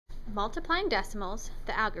Multiplying decimals,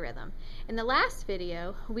 the algorithm. In the last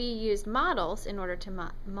video, we used models in order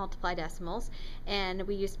to multiply decimals, and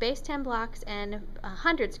we used base 10 blocks and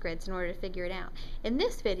hundreds grids in order to figure it out. In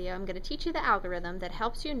this video, I'm going to teach you the algorithm that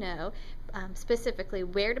helps you know specifically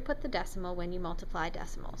where to put the decimal when you multiply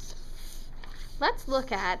decimals. Let's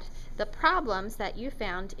look at the problems that you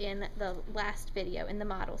found in the last video, in the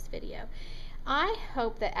models video. I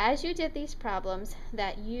hope that as you did these problems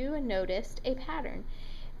that you noticed a pattern.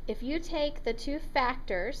 If you take the two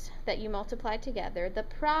factors that you multiply together, the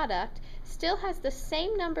product still has the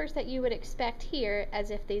same numbers that you would expect here as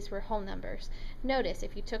if these were whole numbers. Notice,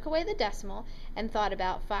 if you took away the decimal and thought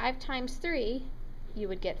about 5 times 3, you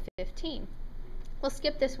would get 15. We'll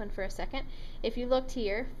skip this one for a second. If you looked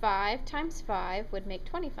here, 5 times 5 would make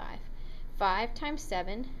 25. 5 times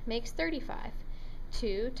 7 makes 35.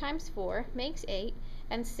 2 times 4 makes 8.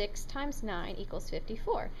 And 6 times 9 equals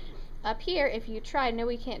 54. Up here, if you tried, no,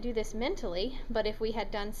 we can't do this mentally, but if we had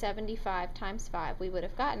done 75 times 5, we would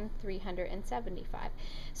have gotten 375.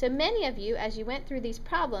 So many of you, as you went through these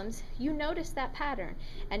problems, you noticed that pattern,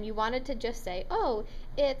 and you wanted to just say, oh,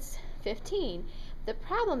 it's 15. The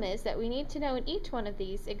problem is that we need to know in each one of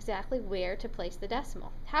these exactly where to place the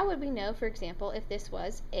decimal. How would we know, for example, if this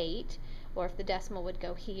was 8, or if the decimal would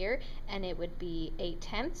go here, and it would be 8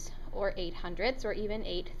 tenths, or 8 hundredths, or even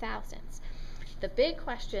 8 thousandths? The big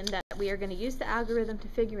question that we are going to use the algorithm to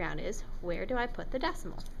figure out is, where do I put the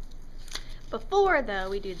decimal? Before, though,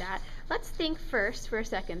 we do that, let's think first for a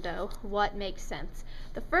second, though, what makes sense.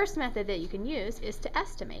 The first method that you can use is to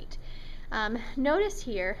estimate. Notice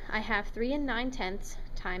here I have 3 9/10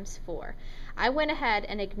 times 4. I went ahead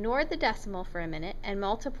and ignored the decimal for a minute and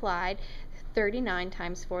multiplied 39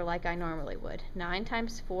 times 4 like I normally would. 9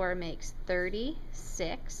 times 4 makes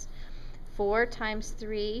 36. 4 times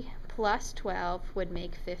 3 plus 12 would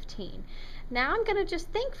make 15. Now I'm going to just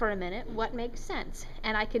think for a minute what makes sense,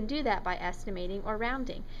 and I can do that by estimating or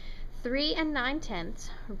rounding. 3 9/10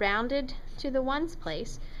 rounded to the ones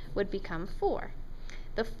place would become 4.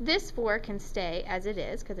 This 4 can stay as it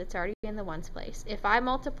is because it's already in the ones place. If I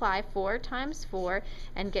multiply 4 times 4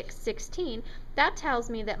 and get 16, that tells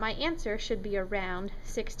me that my answer should be around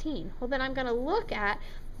 16. Well, then I'm going to look at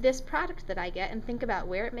this product that I get and think about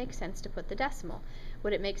where it makes sense to put the decimal.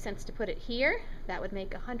 Would it make sense to put it here? That would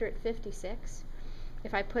make 156.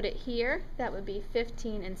 If I put it here, that would be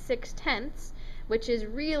 15 6/10, which is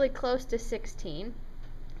really close to 16.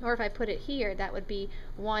 Or if I put it here, that would be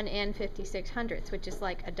 1 56/100, which is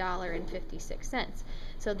like $1.56.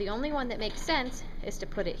 So the only one that makes sense is to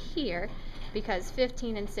put it here, because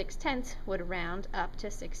 15 6/10 would round up to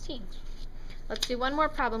 16. Let's do one more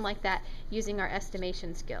problem like that using our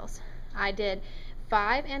estimation skills. I did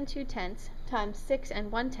 5 2/10 times 6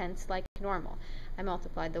 1/10 like normal. I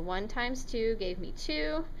multiplied the 1 times 2 gave me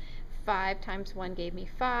 2, 5 times 1 gave me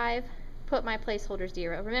 5, put my placeholder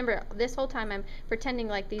 0. Remember, this whole time I'm pretending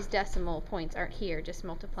like these decimal points aren't here, just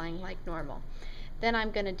multiplying like normal. Then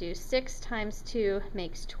I'm going to do 6 times 2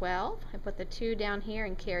 makes 12. I put the 2 down here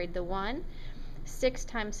and carried the 1. 6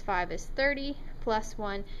 times 5 is 30, plus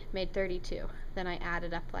 1 made 32. Then I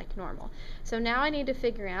added up like normal. So now I need to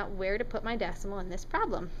figure out where to put my decimal in this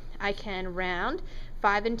problem. I can round.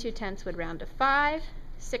 5 2/10 would round to 5.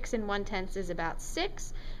 6 1/10 is about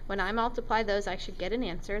 6. When I multiply those, I should get an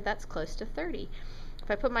answer that's close to 30. If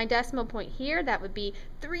I put my decimal point here, that would be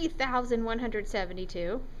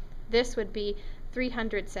 3,172. This would be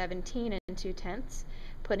 317 2/10.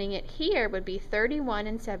 Putting it here would be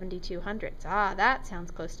 31 72/100. Ah, that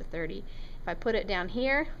sounds close to 30. If I put it down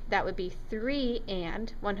here, that would be 3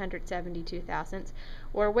 172 thousandths,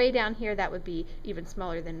 or way down here, that would be even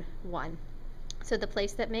smaller than 1. So the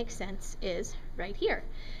place that makes sense is right here.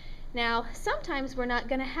 Now, sometimes we're not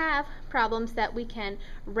going to have problems that we can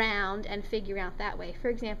round and figure out that way. For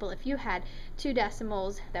example, if you had two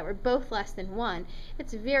decimals that were both less than 1,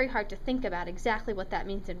 it's very hard to think about exactly what that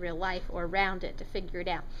means in real life or round it to figure it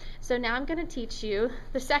out. So now I'm going to teach you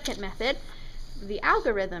the second method, the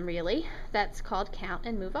algorithm really, that's called count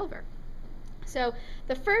and move over. So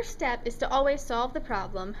the first step is to always solve the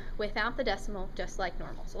problem without the decimal, just like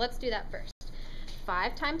normal. So let's do that first.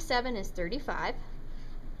 5 times 7 is 35.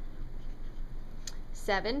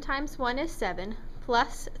 7 times 1 is 7,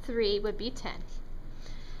 plus 3 would be 10.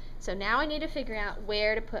 So now I need to figure out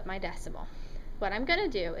where to put my decimal. What I'm going to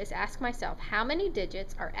do is ask myself how many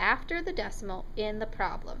digits are after the decimal in the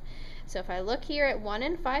problem. So if I look here at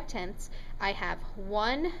 1 5/10, I have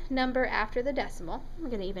one number after the decimal. I'm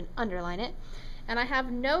going to even underline it. And I have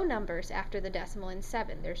no numbers after the decimal in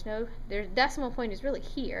 7. Their decimal point is really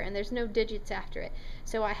here, and there's no digits after it.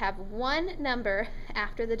 So I have one number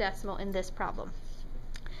after the decimal in this problem.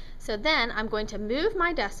 So then I'm going to move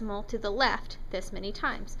my decimal to the left this many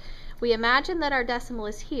times. We imagine that our decimal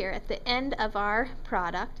is here at the end of our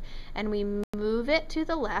product, and we move it to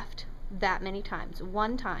the left that many times,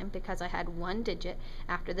 one time, because I had one digit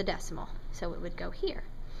after the decimal, so it would go here.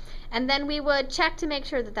 And then we would check to make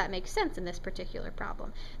sure that that makes sense in this particular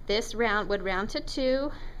problem. This would round to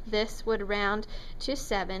 2, this would round to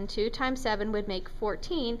 7, 2 times 7 would make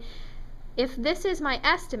 14. If this is my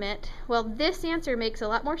estimate, well, this answer makes a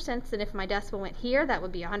lot more sense than if my decimal went here. That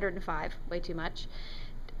would be 105, way too much.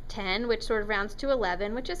 10, which sort of rounds to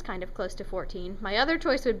 11, which is kind of close to 14. My other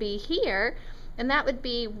choice would be here, and that would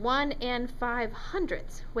be 1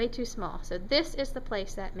 5/100, way too small. So this is the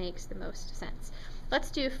place that makes the most sense.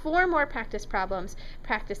 Let's do 4 more practice problems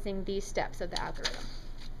practicing these steps of the algorithm.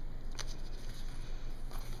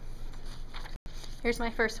 Here's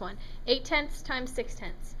my first one. 8/10 times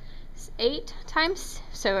 6/10. 8 times,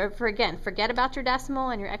 so again, forget about your decimal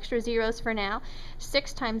and your extra zeros for now.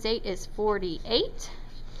 6 times 8 is 48.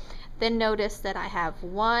 Then notice that I have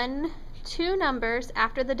 2 numbers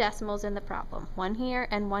after the decimals in the problem, 1 here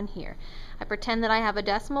and 1 here. I pretend that I have a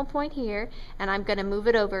decimal point here, and I'm going to move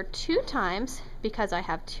it over 2 times because I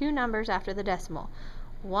have 2 numbers after the decimal.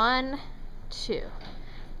 1, 2.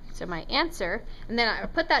 So my answer, and then I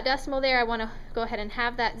put that decimal there. I want to go ahead and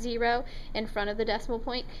have that 0 in front of the decimal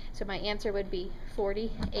point. So my answer would be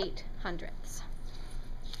 48/100.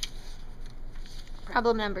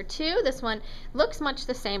 Problem number 2, this one looks much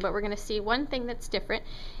the same, but we're going to see one thing that's different.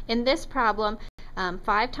 In this problem,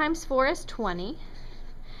 5 times 4 is 20.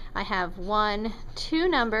 I have 2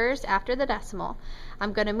 numbers after the decimal.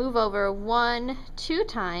 I'm going to move over 1 2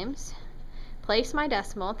 times, place my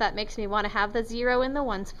decimal. That makes me want to have the 0 in the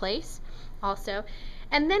ones place also.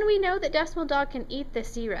 And then we know that Decimal Dog can eat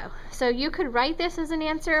this 0. So you could write this as an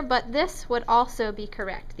answer, but this would also be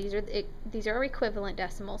correct. These are equivalent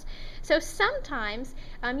decimals. So sometimes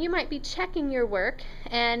you might be checking your work,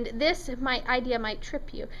 and this idea might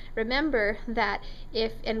trip you. Remember that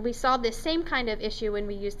and we saw this same kind of issue when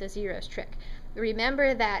we used the zeros trick.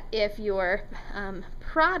 Remember that if your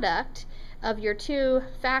product of your 2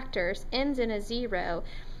 factors ends in a 0,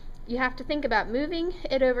 you have to think about moving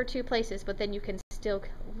it over 2 places, but then you can still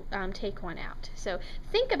take one out. So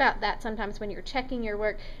think about that sometimes when you're checking your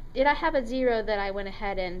work. Did I have a 0 that I went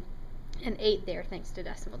ahead and ate there thanks to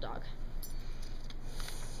Decimal Dog?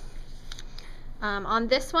 On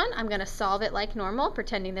this one, I'm going to solve it like normal,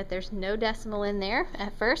 pretending that there's no decimal in there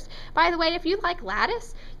at first. By the way, if you like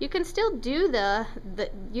lattice, you can still do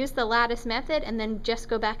use the lattice method and then just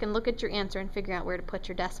go back and look at your answer and figure out where to put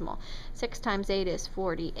your decimal. 6 times 8 is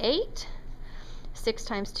 48. 6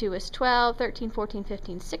 times 2 is 12, 13, 14,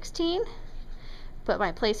 15, 16. Put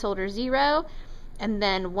my placeholder 0. And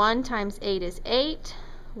then 1 times 8 is 8.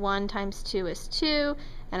 1 times 2 is 2.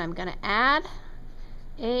 And I'm going to add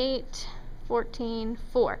 8, 14,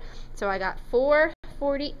 4. So I got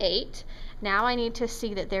 448. Now I need to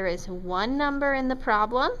see that there is 1 number in the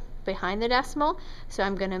problem behind the decimal, so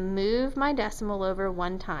I'm going to move my decimal over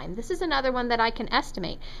 1 time. This is another one that I can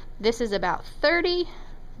estimate. This is about 30.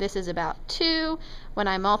 This is about 2. When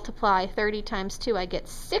I multiply 30 times 2, I get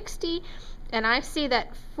 60. And I see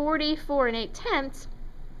that 44 8/10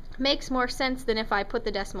 makes more sense than if I put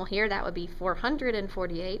the decimal here. That would be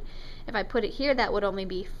 448. If I put it here, that would only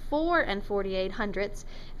be 4 48/100.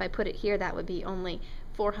 If I put it here, that would be only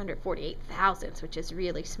 448 thousandths, which is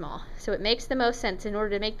really small. So it makes the most sense, in order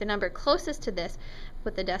to make the number closest to this,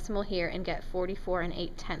 put the decimal here and get 44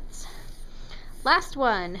 8/10. Last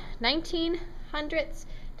one, 19/100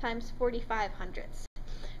 times 45/100.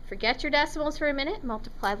 Forget your decimals for a minute,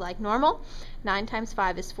 multiply like normal. 9 times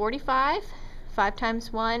 5 is 45. 5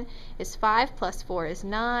 times 1 is 5, plus 4 is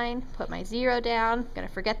 9. Put my 0 down. I'm going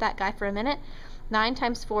to forget that guy for a minute. 9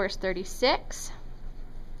 times 4 is 36.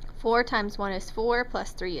 4 times 1 is 4,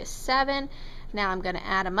 plus 3 is 7. Now I'm going to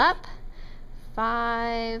add them up.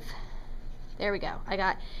 5, there we go. I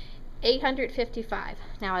got 855.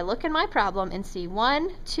 Now I look in my problem and see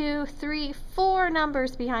 1, 2, 3, 4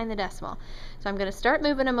 numbers behind the decimal. So I'm going to start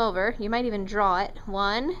moving them over. You might even draw it.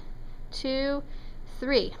 1, 2,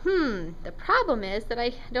 3. The problem is that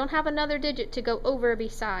I don't have another digit to go over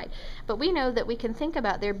beside. But we know that we can think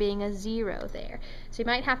about there being a 0 there. So you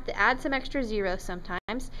might have to add some extra zeros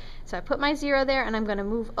sometimes. So I put my 0 there, and I'm going to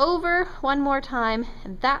move over 1 more time,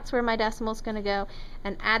 and that's where my decimal is going to go,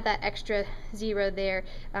 and add that extra 0 there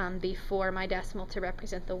before my decimal to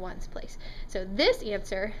represent the ones place. So this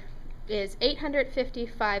answer is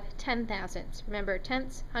 855 10,000ths. Remember,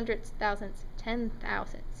 tenths, hundredths, thousandths,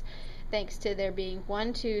 10,000ths. Thanks to there being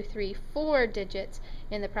 1, 2, 3, 4 digits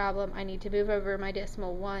in the problem, I need to move over my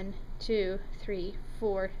decimal 1, 2, 3,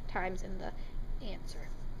 4 times in the answer.